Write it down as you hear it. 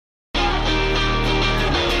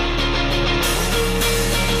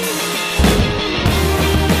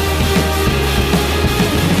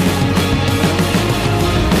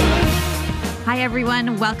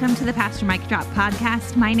everyone. Welcome to the Pastor Mike Drop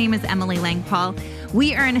podcast. My name is Emily Langpaul.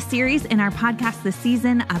 We are in a series in our podcast this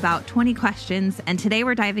season about 20 questions, and today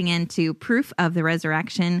we're diving into proof of the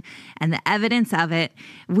resurrection and the evidence of it.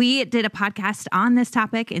 We did a podcast on this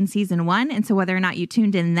topic in season 1, and so whether or not you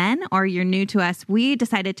tuned in then or you're new to us, we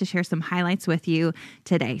decided to share some highlights with you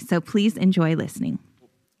today. So please enjoy listening.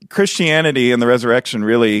 Christianity and the resurrection,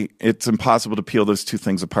 really, it's impossible to peel those two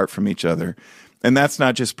things apart from each other. And that's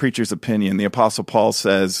not just preacher's opinion. The Apostle Paul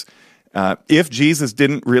says, if Jesus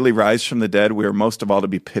didn't really rise from the dead, we are most of all to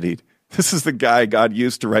be pitied. This is the guy God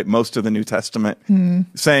used to write most of the New Testament,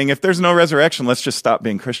 saying, if there's no resurrection, let's just stop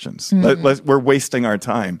being Christians. We're wasting our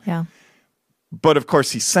time. Yeah. But of course,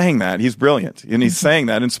 he's saying that. He's brilliant. And he's saying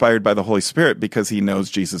that inspired by the Holy Spirit because he knows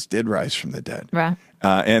Jesus did rise from the dead. Right.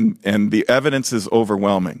 And the evidence is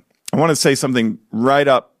overwhelming. I want to say something right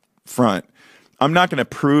up front. I'm not going to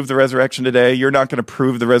prove the resurrection today. You're not going to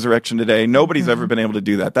prove the resurrection today. Nobody's ever been able to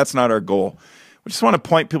do that. That's not our goal. We just want to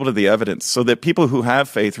point people to the evidence so that people who have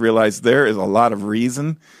faith realize there is a lot of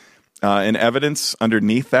reason and evidence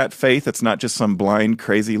underneath that faith. It's not just some blind,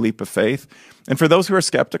 crazy leap of faith. And for those who are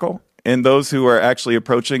skeptical and those who are actually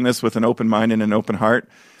approaching this with an open mind and an open heart,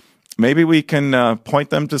 maybe we can point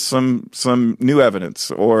them to some new evidence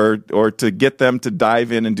or to get them to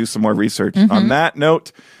dive in and do some more research. On that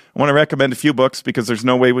note, I want to recommend a few books because there's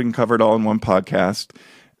no way we can cover it all in one podcast.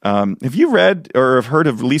 Have you read or have heard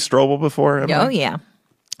of Lee Strobel before, Emily? Oh, yeah.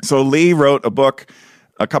 So Lee wrote a book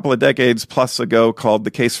a couple of decades plus ago called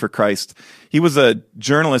The Case for Christ. He was a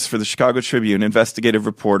journalist for the Chicago Tribune, investigative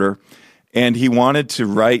reporter, and he wanted to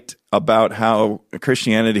write about how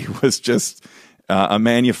Christianity was just a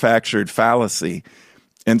manufactured fallacy.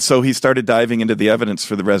 And so he started diving into the evidence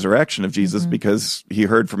for the resurrection of Jesus because he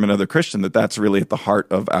heard from another Christian that that's really at the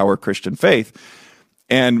heart of our Christian faith.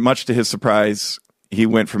 And much to his surprise, he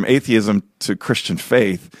went from atheism to Christian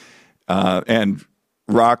faith and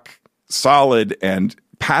rock solid and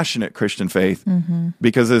passionate Christian faith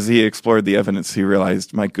because as he explored the evidence, he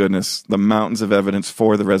realized, my goodness, the mountains of evidence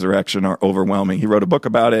for the resurrection are overwhelming. He wrote a book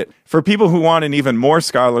about it. For people who want an even more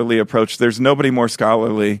scholarly approach, there's nobody more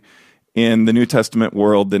scholarly in the New Testament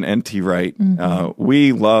world than N.T. Wright.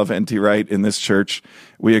 We love N.T. Wright in this church.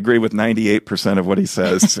 We agree with 98% of what he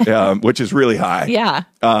says, which is really high. Yeah.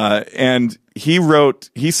 And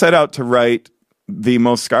he set out to write the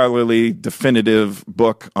most scholarly, definitive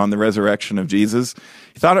book on the resurrection of Jesus.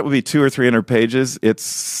 He thought it would be 200 or 300 pages. It's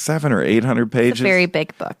 700 or 800 pages. It's a very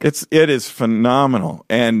big book. It is phenomenal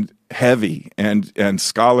and heavy and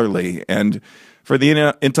scholarly. And for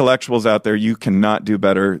the intellectuals out there, you cannot do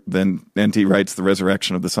better than N.T. Wright's The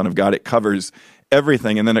Resurrection of the Son of God. It covers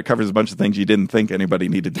everything, and then it covers a bunch of things you didn't think anybody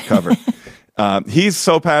needed to cover. He's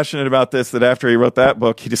so passionate about this that after he wrote that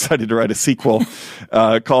book, he decided to write a sequel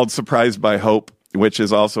called Surprised by Hope, which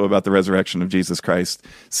is also about the resurrection of Jesus Christ.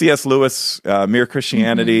 C.S. Lewis, Mere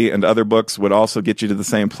Christianity, and other books would also get you to the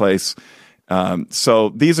same place. So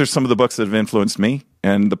these are some of the books that have influenced me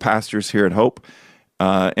and the pastors here at Hope.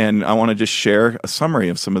 And I want to just share a summary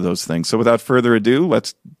of some of those things. So without further ado,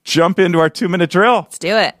 let's jump into our 2-minute drill. Let's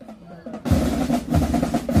do it.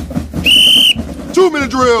 2-minute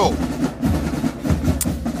drill.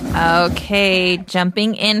 Okay,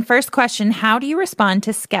 jumping in. First question, how do you respond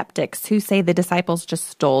to skeptics who say the disciples just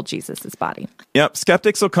stole Jesus' body? Yep,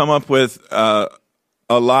 skeptics will come up with a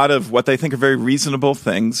lot of what they think are very reasonable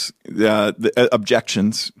things, the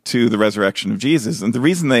objections to the resurrection of Jesus. And the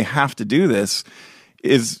reason they have to do this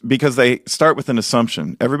is because they start with an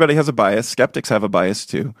assumption. Everybody has a bias. Skeptics have a bias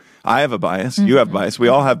too. I have a bias. You have bias. We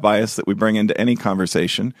all have bias that we bring into any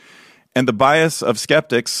conversation. And the bias of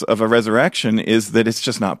skeptics of a resurrection is that it's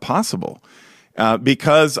just not possible.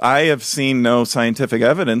 Because I have seen no scientific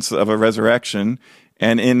evidence of a resurrection,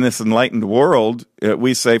 and in this enlightened world,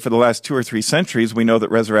 we say for the last 2 or 3 centuries, we know that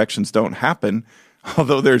resurrections don't happen,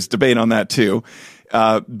 although there's debate on that too.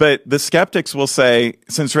 But the skeptics will say,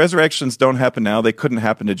 since resurrections don't happen now, they couldn't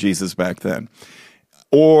happen to Jesus back then.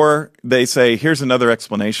 Or they say, here's another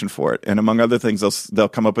explanation for it. And among other things, they'll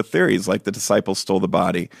come up with theories like the disciples stole the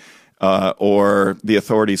body, or the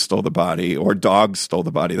authorities stole the body, or dogs stole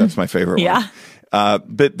the body. That's my favorite one.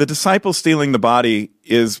 But the disciples stealing the body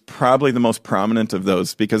is probably the most prominent of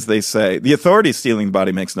those because they say the authorities stealing the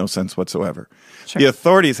body makes no sense whatsoever. Sure. The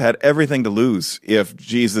authorities had everything to lose if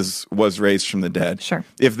Jesus was raised from the dead. Sure.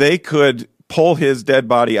 If they could pull his dead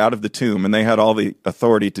body out of the tomb, and they had all the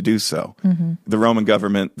authority to do so, the Roman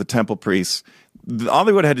government, the temple priests, all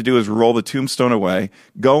they would have had to do is roll the tombstone away,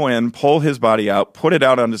 go in, pull his body out, put it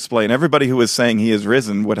out on display, and everybody who was saying he is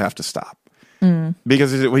risen would have to stop.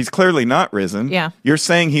 because he's clearly not risen. Yeah. You're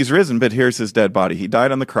saying he's risen, but here's his dead body. He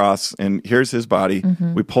died on the cross, and here's his body.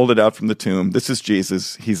 We pulled it out from the tomb. This is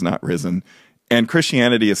Jesus. He's not risen. And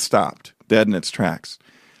Christianity is stopped, dead in its tracks.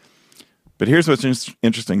 But here's what's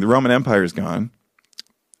interesting. The Roman Empire is gone.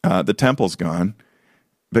 The temple's gone,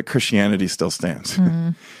 but Christianity still stands.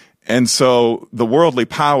 And so the worldly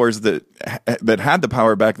powers that had the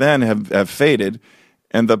power back then have faded,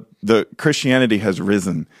 and the Christianity has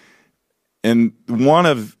risen. And one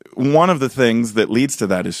of the things that leads to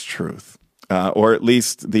that is truth, or at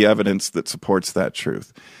least the evidence that supports that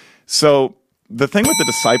truth. So the thing with the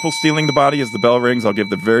disciples stealing the body, as the bell rings, I'll give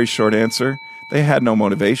the very short answer. They had no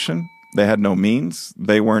motivation. They had no means.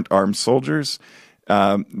 They weren't armed soldiers.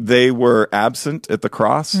 They were absent at the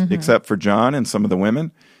cross, except for John and some of the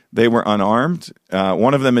women. They were unarmed.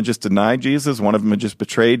 One of them had just denied Jesus. One of them had just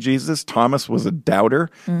betrayed Jesus. Thomas was a doubter.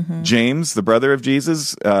 James, the brother of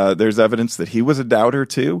Jesus, there's evidence that he was a doubter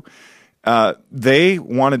too. They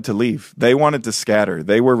wanted to leave. They wanted to scatter.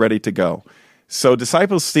 They were ready to go. So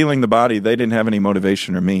disciples stealing the body, they didn't have any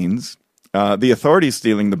motivation or means. The authorities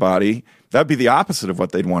stealing the body, that'd be the opposite of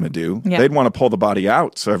what they'd want to do. Yeah. They'd want to pull the body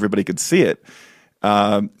out so everybody could see it.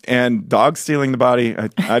 And dogs stealing the body,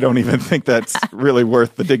 I don't even think that's really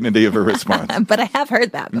worth the dignity of a response. But I have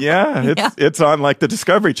heard that before. Yeah, it's on like the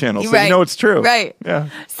Discovery Channel, so Right. you know it's true. Right. Yeah.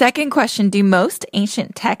 Second question, do most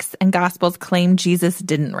ancient texts and gospels claim Jesus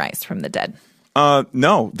didn't rise from the dead?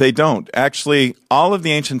 No, they don't. Actually, all of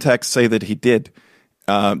the ancient texts say that he did.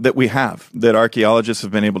 That archaeologists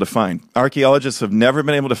have been able to find. Archaeologists have never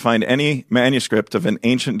been able to find any manuscript of an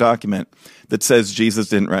ancient document that says Jesus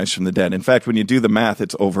didn't rise from the dead. In fact, when you do the math,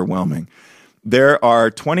 it's overwhelming. There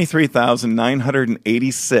are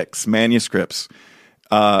 23,986 manuscripts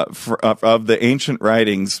of the ancient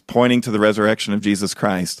writings pointing to the resurrection of Jesus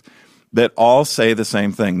Christ that all say the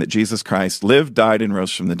same thing, that Jesus Christ lived, died, and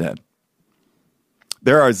rose from the dead.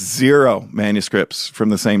 There are 0 manuscripts from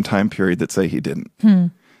the same time period that say he didn't.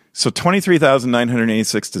 So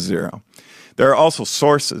 23,986 to 0. There are also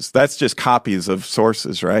sources. That's just copies of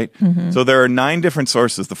sources, right? So there are 9 different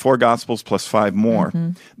sources, the 4 Gospels plus 5 more,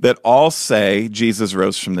 that all say Jesus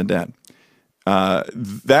rose from the dead.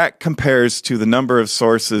 That compares to the number of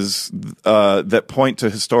sources that point to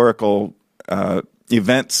historical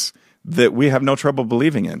events that we have no trouble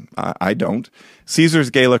believing in. I don't. Caesar's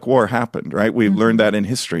Gallic War happened, right? We've learned that in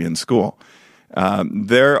history in school.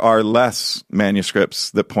 There are less manuscripts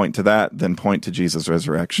that point to that than point to Jesus'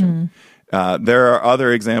 resurrection. There are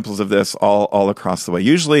other examples of this all across the way.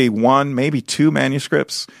 Usually 1, maybe 2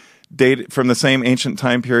 manuscripts dated from the same ancient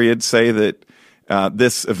time period say that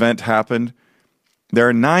this event happened. There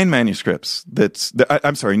are 9 manuscripts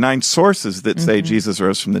 9 sources that say Jesus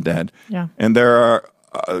rose from the dead. Yeah. And there are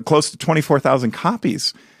close to 24,000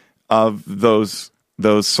 copies of those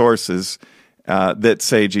sources that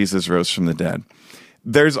say Jesus rose from the dead.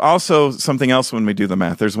 There's also something else when we do the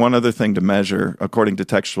math. There's one other thing to measure, according to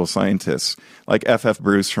textual scientists, like F.F.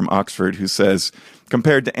 Bruce from Oxford, who says,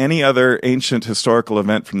 compared to any other ancient historical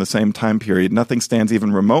event from the same time period, nothing stands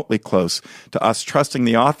even remotely close to us trusting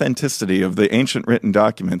the authenticity of the ancient written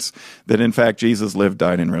documents that, in fact, Jesus lived,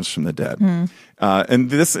 died, and rose from the dead. And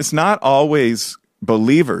this is not always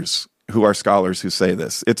believers who are scholars who say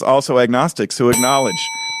this. It's also agnostics who acknowledge,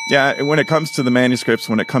 when it comes to the manuscripts,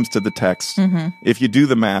 when it comes to the text, if you do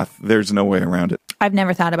the math, there's no way around it. I've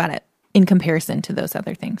never thought about it in comparison to those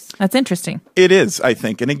other things. That's interesting. It is, I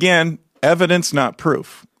think. And again, evidence, not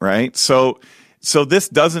proof, right? So this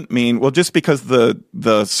doesn't mean, well, just because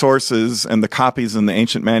the sources and the copies in the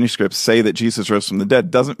ancient manuscripts say that Jesus rose from the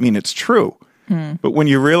dead doesn't mean it's true. But when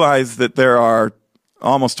you realize that there are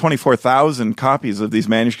almost 24,000 copies of these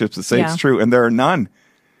manuscripts that say it's true, and there are none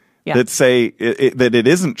that say that it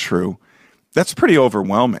isn't true, that's pretty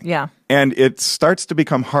overwhelming. Yeah. And it starts to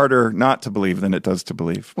become harder not to believe than it does to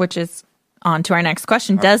believe. Which is on to our next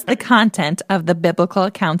question. Does the content of the biblical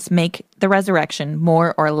accounts make the resurrection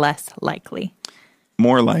more or less likely?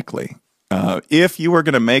 More likely. If you were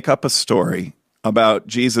going to make up a story about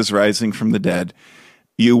Jesus rising from the dead,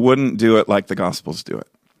 you wouldn't do it like the Gospels do it.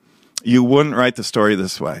 You wouldn't write the story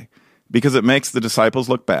this way because it makes the disciples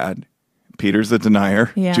look bad. Peter's a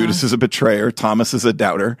denier. Yeah. Judas is a betrayer. Thomas is a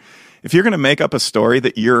doubter. If you're going to make up a story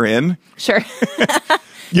that you're in, Sure.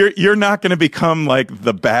 you're not going to become like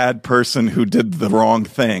the bad person who did the wrong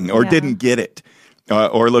thing or didn't get it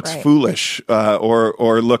or looks foolish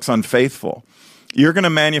or looks unfaithful. You're going to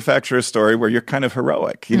manufacture a story where you're kind of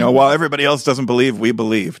heroic. While everybody else doesn't believe, we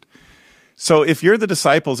believed. So if you're the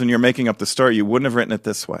disciples and you're making up the story, you wouldn't have written it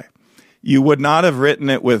this way. You would not have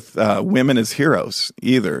written it with women as heroes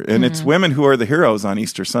either. And it's women who are the heroes on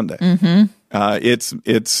Easter Sunday.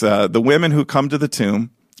 It's the women who come to the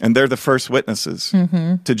tomb, and they're the first witnesses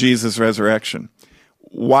to Jesus' resurrection.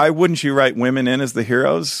 Why wouldn't you write women in as the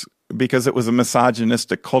heroes? Because it was a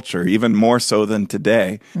misogynistic culture, even more so than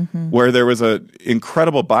today, where there was an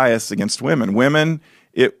incredible bias against women. Women,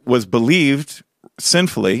 it was believed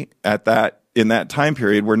sinfully in that time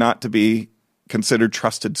period, were not to be considered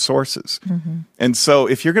trusted sources. And so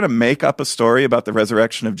if you're going to make up a story about the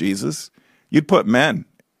resurrection of Jesus, you'd put men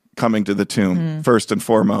coming to the tomb first and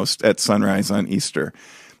foremost at sunrise on Easter,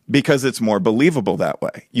 because it's more believable that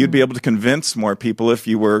way. You'd be able to convince more people if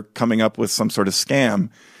you were coming up with some sort of scam.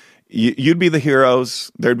 You'd be the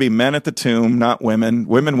heroes. There'd be men at the tomb, not women.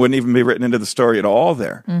 Women wouldn't even be written into the story at all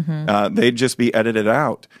there. They'd just be edited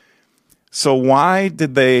out. So why do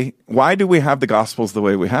we have the Gospels the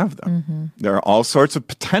way we have them? There are all sorts of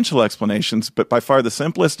potential explanations, but by far the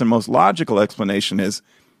simplest and most logical explanation is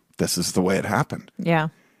this is the way it happened. Yeah.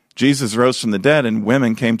 Jesus rose from the dead and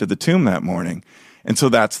women came to the tomb that morning. And so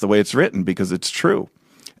that's the way it's written because it's true.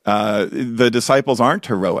 The disciples aren't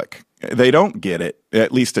heroic. They don't get it,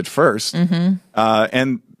 at least at first.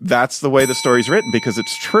 And that's the way the story's written because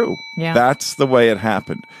it's true. Yeah. That's the way it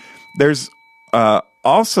happened. There's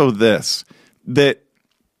also this, that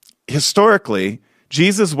historically,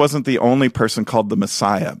 Jesus wasn't the only person called the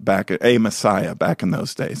Messiah back in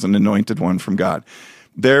those days, an anointed one from God.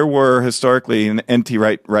 There were historically, and N.T.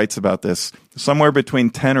 Wright writes about this, somewhere between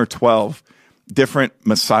 10 or 12 different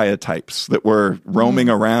Messiah types that were roaming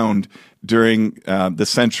around during the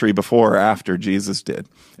century before or after Jesus did.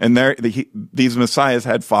 And these Messiahs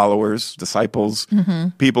had followers, disciples,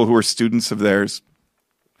 people who were students of theirs.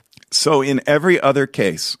 So in every other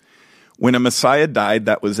case, when a Messiah died,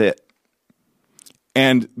 that was it.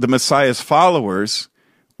 And the Messiah's followers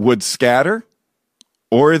would scatter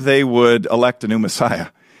or they would elect a new Messiah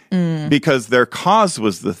because their cause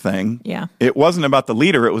was the thing. Yeah. It wasn't about the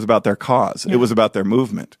leader. It was about their cause. Yeah. It was about their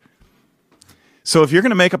movement. So if you're going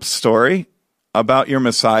to make up a story about your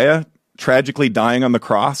Messiah tragically dying on the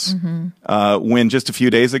cross when just a few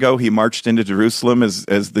days ago he marched into Jerusalem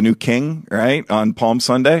as the new king, right, on Palm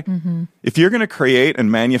Sunday, if you're going to create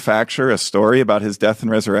and manufacture a story about his death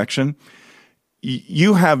and resurrection,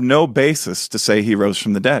 you have no basis to say he rose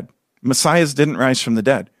from the dead. Messiahs didn't rise from the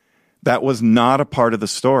dead. That was not a part of the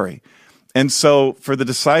story. And so for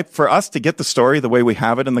us to get the story the way we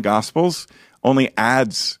have it in the Gospels only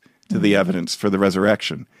adds to the evidence for the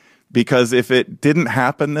resurrection. Because if it didn't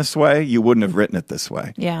happen this way, you wouldn't have written it this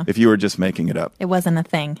way. Yeah. If you were just making it up. It wasn't a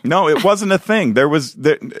thing. No, it wasn't a thing.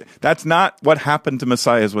 That's not what happened to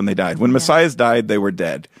Messiahs when they died. When Messiahs died, they were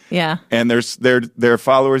dead. Yeah. And their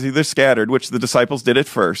followers either scattered, which the disciples did at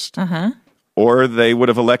first, or they would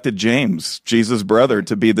have elected James, Jesus' brother,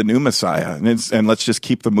 to be the new Messiah. And let's just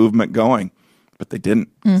keep the movement going. But they didn't.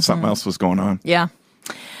 Something else was going on. Yeah.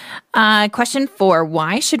 Question 4,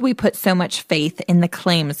 why should we put so much faith in the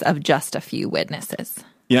claims of just a few witnesses?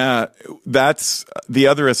 Yeah, that's the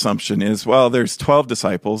other assumption is, well, there's 12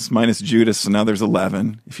 disciples minus Judas, and now there's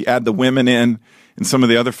 11. If you add the women in and some of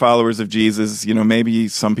the other followers of Jesus, maybe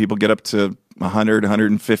some people get up to 100,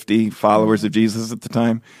 150 followers of Jesus at the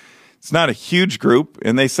time. It's not a huge group.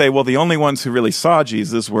 And they say, well, the only ones who really saw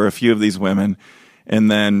Jesus were a few of these women, and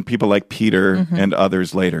then people like Peter and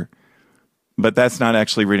others later. But that's not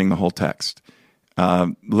actually reading the whole text.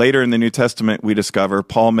 Later in the New Testament, we discover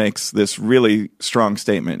Paul makes this really strong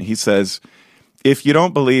statement. He says, if you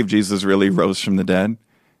don't believe Jesus really rose from the dead,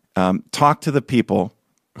 talk to the people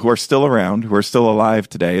who are still around, who are still alive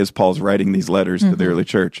today, as Paul's writing these letters to the early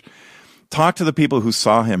church. Talk to the people who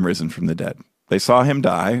saw him risen from the dead. They saw him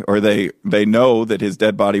die, or they know that his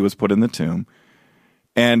dead body was put in the tomb,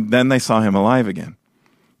 and then they saw him alive again.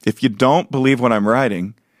 If you don't believe what I'm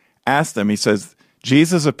writing, ask them. He says,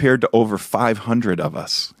 Jesus appeared to over 500 of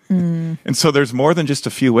us. And so there's more than just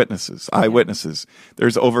a few witnesses, eyewitnesses.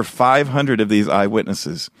 There's over 500 of these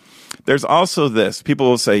eyewitnesses. There's also this. People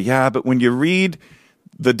will say, yeah, but when you read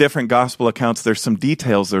the different gospel accounts, there's some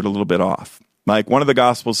details that are a little bit off. Like one of the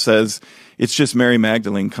gospels says it's just Mary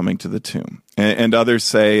Magdalene coming to the tomb. And others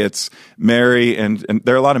say it's Mary, and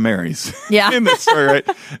there are a lot of Marys in this story, right?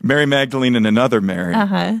 Mary Magdalene and another Mary.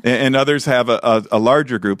 And others have a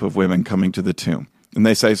larger group of women coming to the tomb. And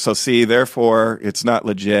they say, so see, therefore, it's not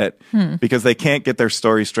legit because they can't get their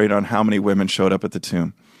story straight on how many women showed up at the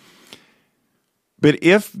tomb. But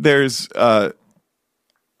if there's a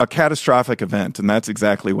catastrophic event, and that's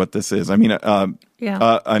exactly what this is. I mean,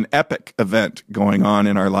 an epic event going on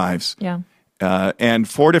in our lives. Yeah. And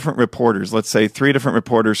 4 different reporters, let's say 3 different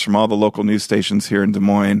reporters from all the local news stations here in Des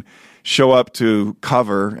Moines, show up to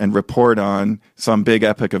cover and report on some big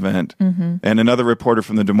epic event. And another reporter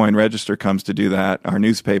from the Des Moines Register comes to do that, our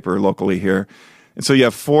newspaper locally here. And so you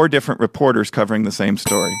have 4 different reporters covering the same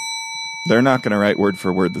story. They're not going to write word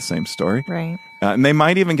for word the same story. Right. And they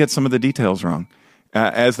might even get some of the details wrong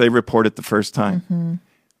as they report it the first time.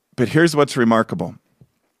 But here's what's remarkable.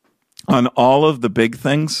 On all of the big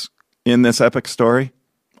things in this epic story,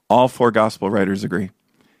 all 4 gospel writers agree.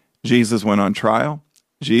 Jesus went on trial.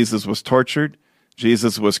 Jesus was tortured.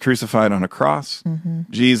 Jesus was crucified on a cross.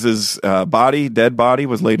 Jesus' dead body,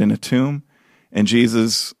 was laid in a tomb. And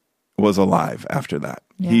Jesus was alive after that.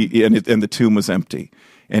 Yeah. And the tomb was empty.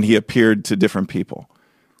 And he appeared to different people.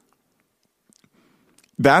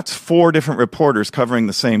 That's 4 different reporters covering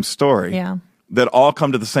the same story. Yeah. That all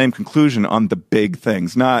come to the same conclusion on the big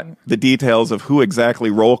things, not the details of who exactly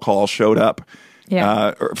roll call showed up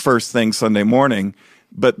first thing Sunday morning,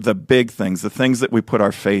 but the big things, the things that we put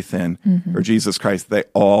our faith in, or Jesus Christ. They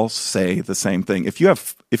all say the same thing. If you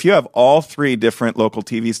have all 3 different local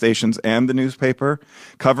TV stations and the newspaper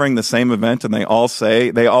covering the same event, and they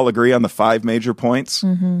all agree on the 5 major points,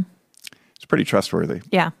 it's pretty trustworthy.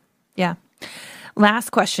 Yeah. Yeah. Last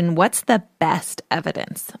question. What's the best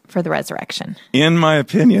evidence for the resurrection? In my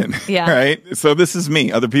opinion, Yeah. right? So this is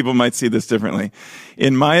me. Other people might see this differently.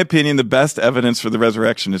 In my opinion, the best evidence for the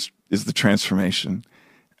resurrection is the transformation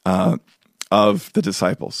of the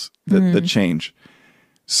disciples, the change.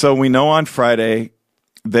 So we know on Friday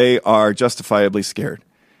they are justifiably scared.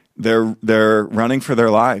 They're running for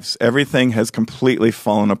their lives. Everything has completely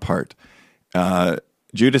fallen apart.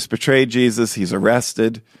 Judas betrayed Jesus. He's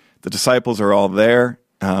arrested. The disciples are all there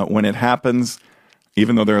when it happens,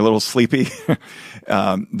 even though they're a little sleepy.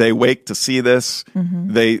 They wake to see this.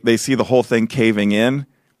 They see the whole thing caving in,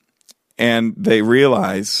 and they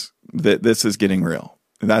realize that this is getting real.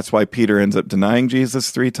 And that's why Peter ends up denying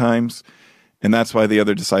Jesus 3 times, and that's why the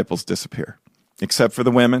other disciples disappear, except for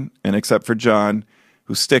the women and except for John,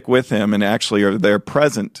 who stick with him and actually are there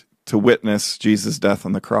present to witness Jesus' death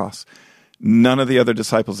on the cross. None of the other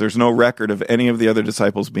disciples, there's no record of any of the other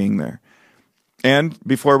disciples being there. And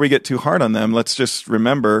before we get too hard on them, let's just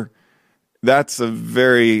remember that's a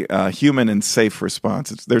very human and safe response.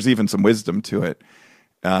 There's even some wisdom to it.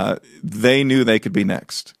 They knew they could be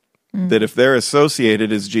next. That if they're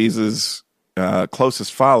associated as Jesus'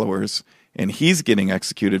 closest followers and he's getting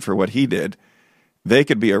executed for what he did, they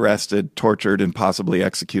could be arrested, tortured, and possibly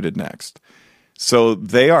executed next. So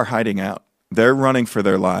they are hiding out. They're running for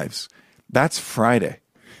their lives. That's Friday.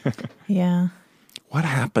 Yeah. What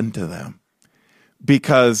happened to them?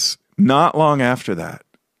 Because not long after that,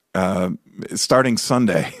 starting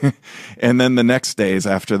Sunday, and then the next days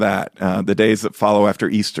after that, the days that follow after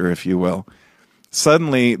Easter, if you will,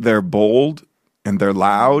 suddenly they're bold and they're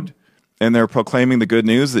loud and they're proclaiming the good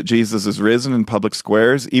news that Jesus is risen in public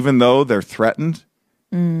squares, even though they're threatened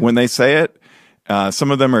when they say it. Some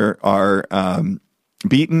of them are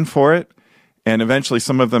beaten for it. And eventually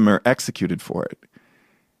some of them are executed for it.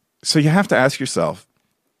 So you have to ask yourself,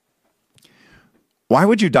 why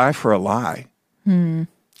would you die for a lie?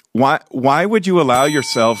 Why would you allow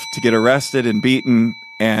yourself to get arrested and beaten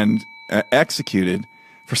and executed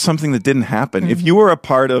for something that didn't happen? If you were a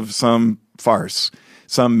part of some farce,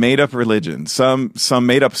 some made-up religion, some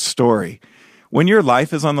made-up story, when your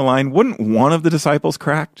life is on the line, wouldn't one of the disciples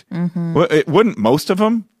cracked? Wouldn't most of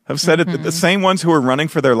them have said it? The same ones who were running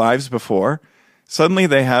for their lives before, suddenly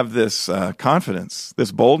they have this confidence,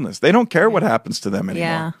 this boldness. They don't care what happens to them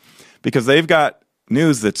anymore because they've got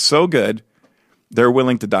news that's so good, they're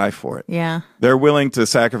willing to die for it. Yeah. They're willing to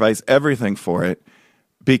sacrifice everything for it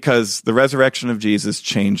because the resurrection of Jesus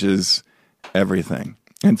changes everything.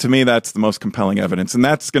 And to me, that's the most compelling evidence. And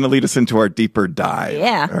that's going to lead us into our deeper dive.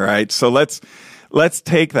 Yeah. All right. So let's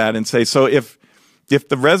take that and say, so if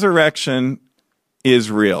the resurrection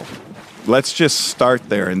is real, let's just start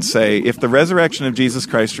there and say, if the resurrection of Jesus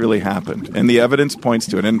Christ really happened, and the evidence points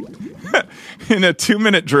to it, and in a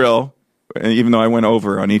 2-minute drill, even though I went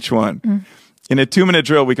over on each one, in a 2-minute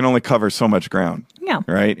drill, we can only cover so much ground. Yeah.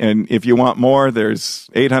 Right? And if you want more, there's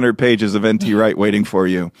 800 pages of N.T. Wright waiting for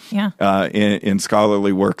you in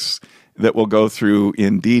scholarly works that will go through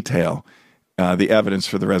in detail the evidence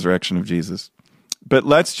for the resurrection of Jesus. But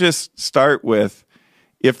let's just start with,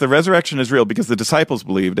 if the resurrection is real, because the disciples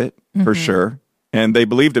believed it, for sure, and they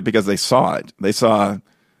believed it because they saw it. They saw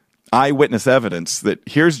eyewitness evidence that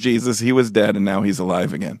here's Jesus, he was dead, and now he's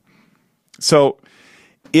alive again. So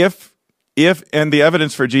if and the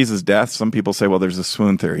evidence for Jesus' death, some people say, well, there's a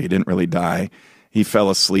swoon theory. He didn't really die. He fell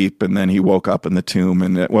asleep, and then he woke up in the tomb,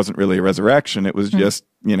 and it wasn't really a resurrection. It was just,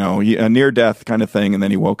 a near-death kind of thing, and then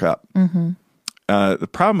he woke up. The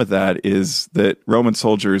problem with that is that Roman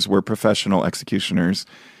soldiers were professional executioners.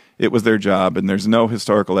 It was their job, and there's no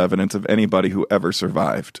historical evidence of anybody who ever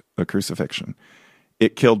survived a crucifixion.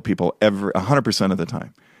 It killed people 100% of the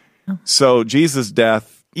time. Oh. So Jesus'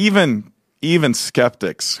 death, even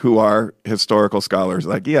skeptics who are historical scholars,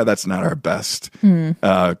 like, yeah, that's not our best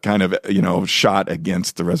kind of, shot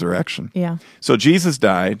against the resurrection. Yeah. So Jesus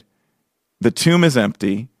died. The tomb is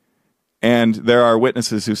empty. And there are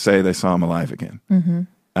witnesses who say they saw him alive again.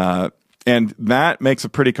 Mm-hmm. And that makes a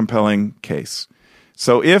pretty compelling case.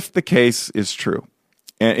 So if the case is true,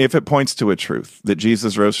 and if it points to a truth that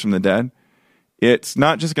Jesus rose from the dead, it's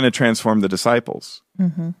not just going to transform the disciples.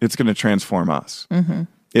 Mm-hmm. It's going to transform us. Mm-hmm.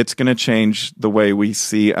 It's going to change the way we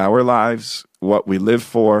see our lives, what we live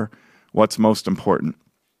for, what's most important.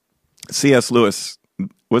 C.S. Lewis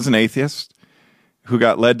was an atheist who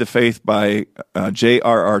got led to faith by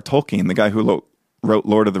J.R.R. Tolkien, the guy who wrote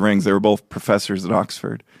Lord of the Rings. They were both professors at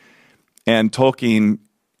Oxford. And Tolkien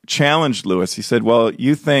challenged Lewis. He said, well,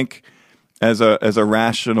 you think as a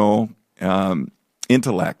rational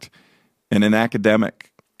intellect and an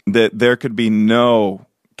academic that there could be no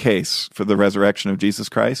case for the resurrection of Jesus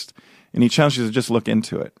Christ? And he challenged you to just look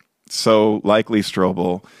into it. So like Lee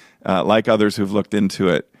Strobel, like others who've looked into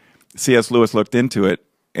it, C.S. Lewis looked into it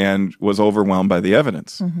and was overwhelmed by the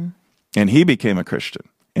evidence. Mm-hmm. And he became a Christian.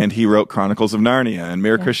 And he wrote Chronicles of Narnia and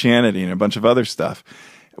Mere Christianity and a bunch of other stuff,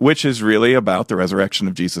 which is really about the resurrection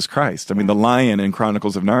of Jesus Christ. I mean, the lion in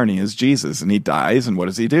Chronicles of Narnia is Jesus, and he dies, and what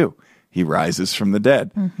does he do? He rises from the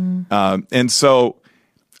dead. Mm-hmm. And so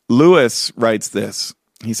Lewis writes this.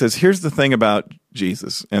 He says, here's the thing about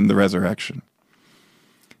Jesus and the resurrection.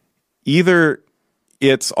 Either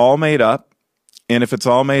it's all made up, and if it's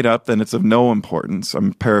all made up, then it's of no importance.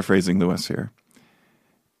 I'm paraphrasing Lewis here.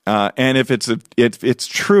 And if it's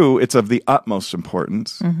true, it's of the utmost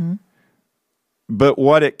importance. Mm-hmm. But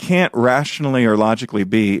what it can't rationally or logically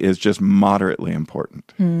be is just moderately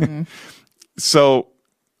important. Mm.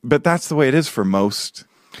 But that's the way it is for most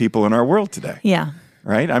people in our world today. Yeah.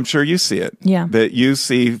 Right? I'm sure you see it. Yeah. That you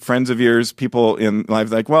see friends of yours, people in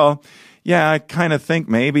life like, well, yeah, I kind of think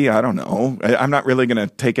maybe, I don't know. I'm not really going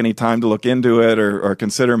to take any time to look into it or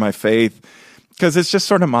consider my faith because it's just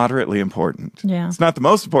sort of moderately important. Yeah. It's not the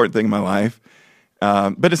most important thing in my life,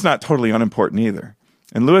 but it's not totally unimportant either.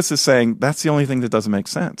 And Lewis is saying that's the only thing that doesn't make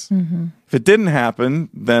sense. Mm-hmm. If it didn't happen,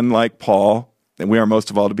 then like Paul, and we are most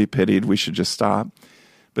of all to be pitied, we should just stop.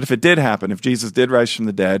 But if it did happen, if Jesus did rise from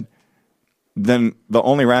the dead, then the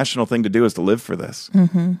only rational thing to do is to live for this,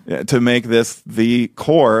 to make this the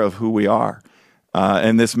core of who we are,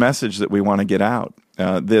 and this message that we want to get out,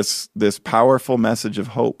 this powerful message of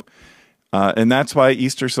hope. And that's why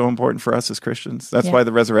Easter is so important for us as Christians. That's why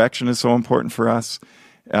the resurrection is so important for us,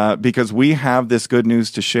 because we have this good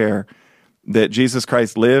news to share that Jesus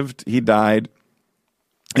Christ lived, he died,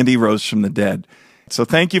 and he rose from the dead. So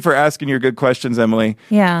thank you for asking your good questions, Emily.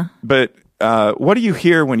 Yeah. But what do you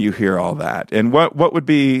hear when you hear all that? And what would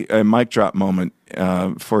be a mic drop moment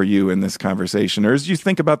for you in this conversation? Or as you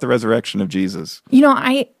think about the resurrection of Jesus?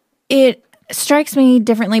 It strikes me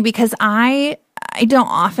differently because I don't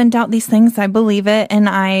often doubt these things. I believe it. And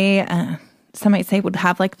I, some might say, would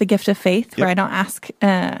have like the gift of faith where I don't ask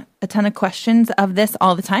a ton of questions of this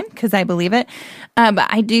all the time because I believe it. But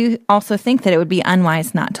I do also think that it would be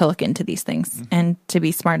unwise not to look into these things and to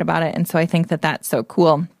be smart about it. And so I think that that's so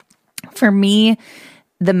cool. For me,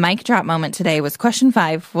 the mic drop moment today was question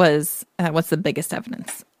 5 was, what's the biggest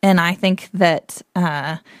evidence? And I think that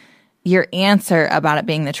your answer about it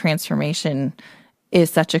being the transformation is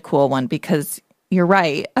such a cool one because you're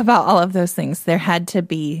right about all of those things. There had to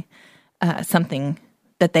be something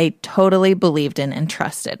that they totally believed in and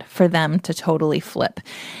trusted for them to totally flip.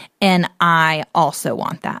 And I also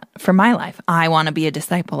want that for my life. I want to be a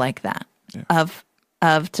disciple like that of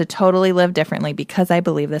to totally live differently because I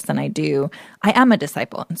believe this and I do. I am a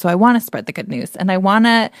disciple. And so I want to spread the good news and I want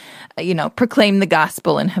to, proclaim the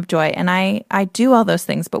gospel and have joy. And I do all those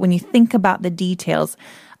things. But when you think about the details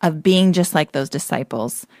of being just like those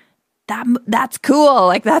disciples, that's cool.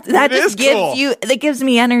 Like that just gives cool. That gives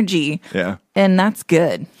me energy. Yeah. And that's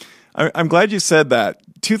good. I'm glad you said that.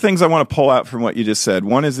 2 things I want to pull out from what you just said.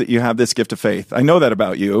 One is that you have this gift of faith. I know that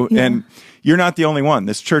about you. Yeah. And you're not the only one.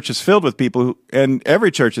 This church is filled with people and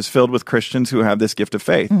every church is filled with Christians who have this gift of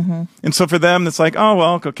faith. Mm-hmm. And so for them, it's like, oh,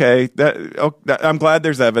 well, okay. I'm glad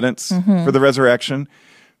there's evidence for the resurrection,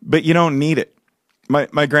 but you don't need it.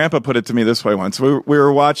 My grandpa put it to me this way once. We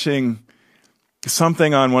were watching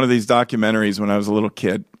something on one of these documentaries when I was a little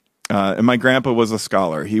kid. And my grandpa was a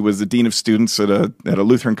scholar. He was the dean of students at a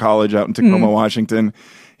Lutheran college out in Tacoma, Washington.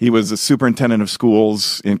 He was a superintendent of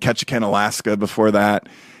schools in Ketchikan, Alaska before that.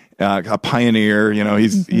 A pioneer, he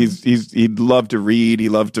loved to read, he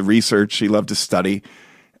loved to research, he loved to study,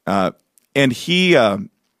 and he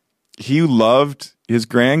loved his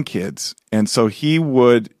grandkids, and so he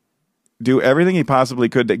would do everything he possibly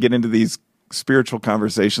could to get into these spiritual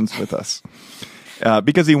conversations with us,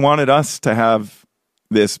 because he wanted us to have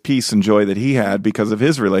this peace and joy that he had because of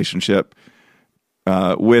his relationship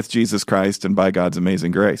with Jesus Christ and by God's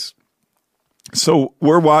amazing grace. So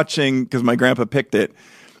we're watching, because my grandpa picked it,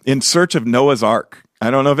 In Search of Noah's Ark. I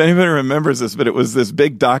don't know if anybody remembers this, but it was this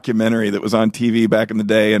big documentary that was on TV back in the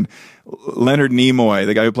day, and Leonard Nimoy,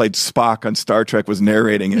 the guy who played Spock on Star Trek, was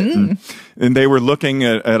narrating it. And they were looking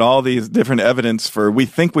at all these different evidence for, we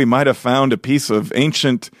think we might have found a piece of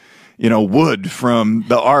ancient, wood from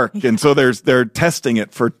the Ark. And so they're testing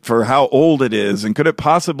it for how old it is, and could it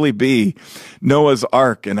possibly be Noah's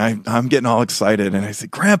Ark? And I'm getting all excited, and I said,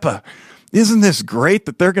 Grandpa, isn't this great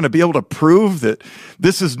that they're going to be able to prove that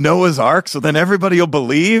this is Noah's Ark, so then everybody will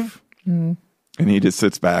believe? And he just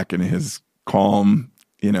sits back in his calm,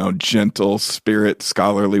 gentle spirit,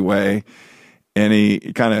 scholarly way. And he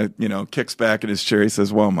kind of, kicks back in his chair. He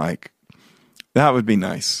says, well, Mike, that would be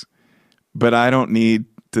nice, but I don't need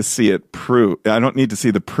to see it prove. I don't need to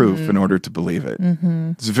see the proof in order to believe it.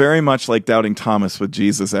 It's very much like doubting Thomas with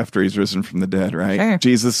Jesus after he's risen from the dead, right? Sure.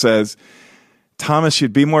 Jesus says, Thomas,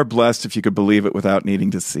 you'd be more blessed if you could believe it without needing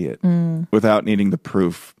to see it, without needing the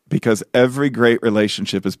proof, because every great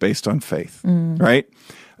relationship is based on faith, right?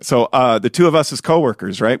 So the two of us as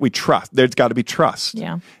coworkers, right? We trust. There's got to be trust.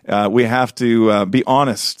 Yeah. We have to be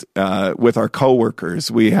honest with our coworkers.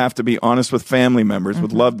 We have to be honest with family members,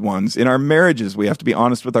 with loved ones. In our marriages, we have to be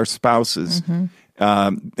honest with our spouses,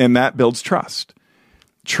 and that builds trust.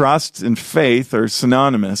 Trust and faith are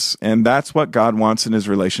synonymous, and that's what God wants in his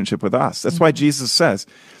relationship with us. That's why Jesus says,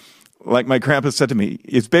 like my grandpa said to me,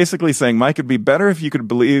 it's basically saying, Mike, it'd be better if you could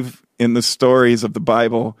believe in the stories of the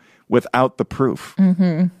Bible without the proof.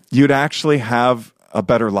 You'd actually have a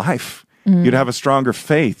better life. You'd have a stronger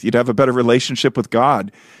faith. You'd have a better relationship with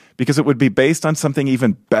God, because it would be based on something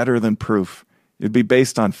even better than proof. It'd be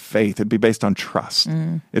based on faith. It'd be based on trust.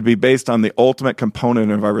 It'd be based on the ultimate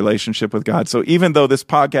component of our relationship with God. So even though this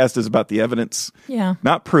podcast is about the evidence,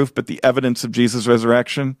 not proof, but the evidence of Jesus'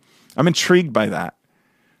 resurrection, I'm intrigued by that.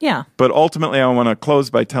 Yeah. But ultimately, I want to close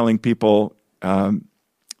by telling people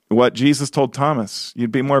what Jesus told Thomas.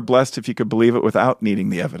 You'd be more blessed if you could believe it without needing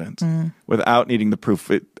the evidence, without needing the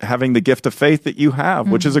proof, having the gift of faith that you have,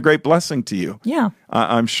 which is a great blessing to you. Yeah.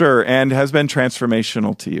 I'm sure, and has been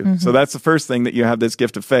transformational to you. So that's the first thing, that you have this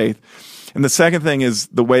gift of faith. And the second thing is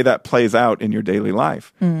the way that plays out in your daily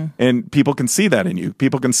life. And people can see that in you.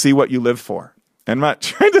 People can see what you live for. I'm not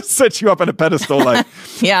trying to set you up on a pedestal like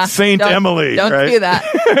Saint Emily. Don't right? do that.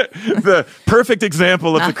 The perfect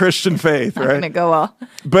example of the Christian faith, Not right? going to go well.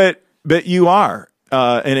 But you are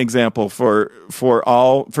an example for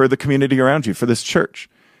the community around you, for this church,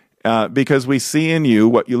 because we see in you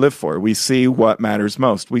what you live for. We see what matters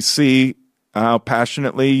most. We see how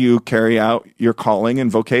passionately you carry out your calling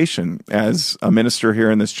and vocation as a minister here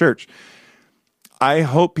in this church. I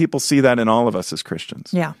hope people see that in all of us as Christians.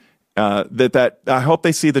 Yeah. I hope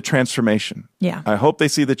they see the transformation. Yeah. I hope they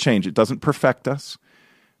see the change. It doesn't perfect us,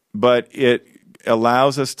 but it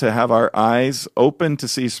allows us to have our eyes open to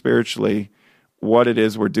see spiritually what it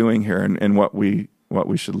is we're doing here and what we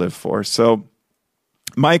should live for. So,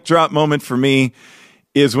 mic drop moment for me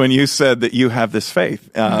is when you said that you have this faith,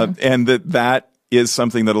 and that is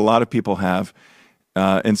something that a lot of people have,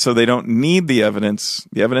 and so they don't need the evidence.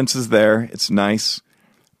 The evidence is there; it's nice,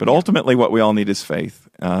 but ultimately, what we all need is faith.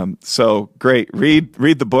 So great.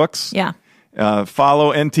 Read the books. Yeah.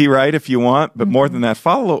 Follow N.T. Wright if you want, but more than that,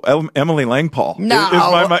 follow Emily Langpaul.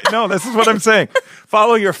 No. This is what I'm saying.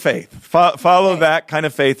 Follow your faith. Follow that kind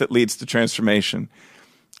of faith that leads to transformation.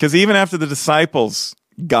 Because even after the disciples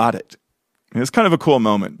got it, it's kind of a cool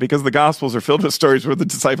moment, because the Gospels are filled with stories where the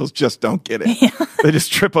disciples just don't get it. Yeah. They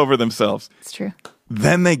just trip over themselves. It's true.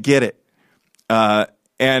 Then they get it.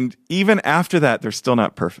 And even after that, they're still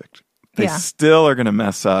not perfect. They still are going to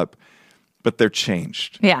mess up, but they're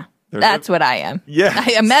changed. Yeah. That's what I am. Yeah.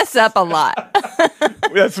 I mess up a lot.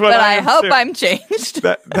 That's what but I am hope too. I'm changed.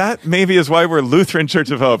 That maybe is why we're Lutheran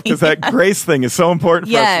Church of Hope, because that grace thing is so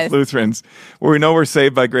important for us as Lutherans, where we know we're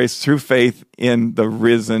saved by grace through faith in the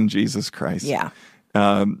risen Jesus Christ. Yeah.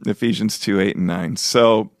 Ephesians 2:8-9.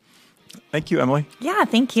 So thank you, Emily. Yeah,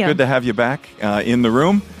 thank you. Good to have you back in the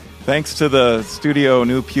room. Thanks to the Studio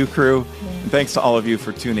New Pew crew. And thanks to all of you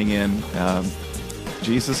for tuning in.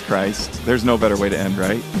 Jesus Christ, there's no better way to end,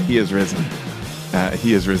 right? He is risen.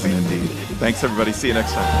 He is risen indeed. Thanks, everybody. See you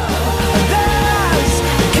next time.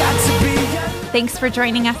 Thanks for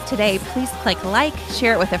joining us today. Please click like,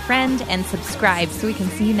 share it with a friend, and subscribe so we can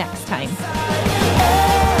see you next time.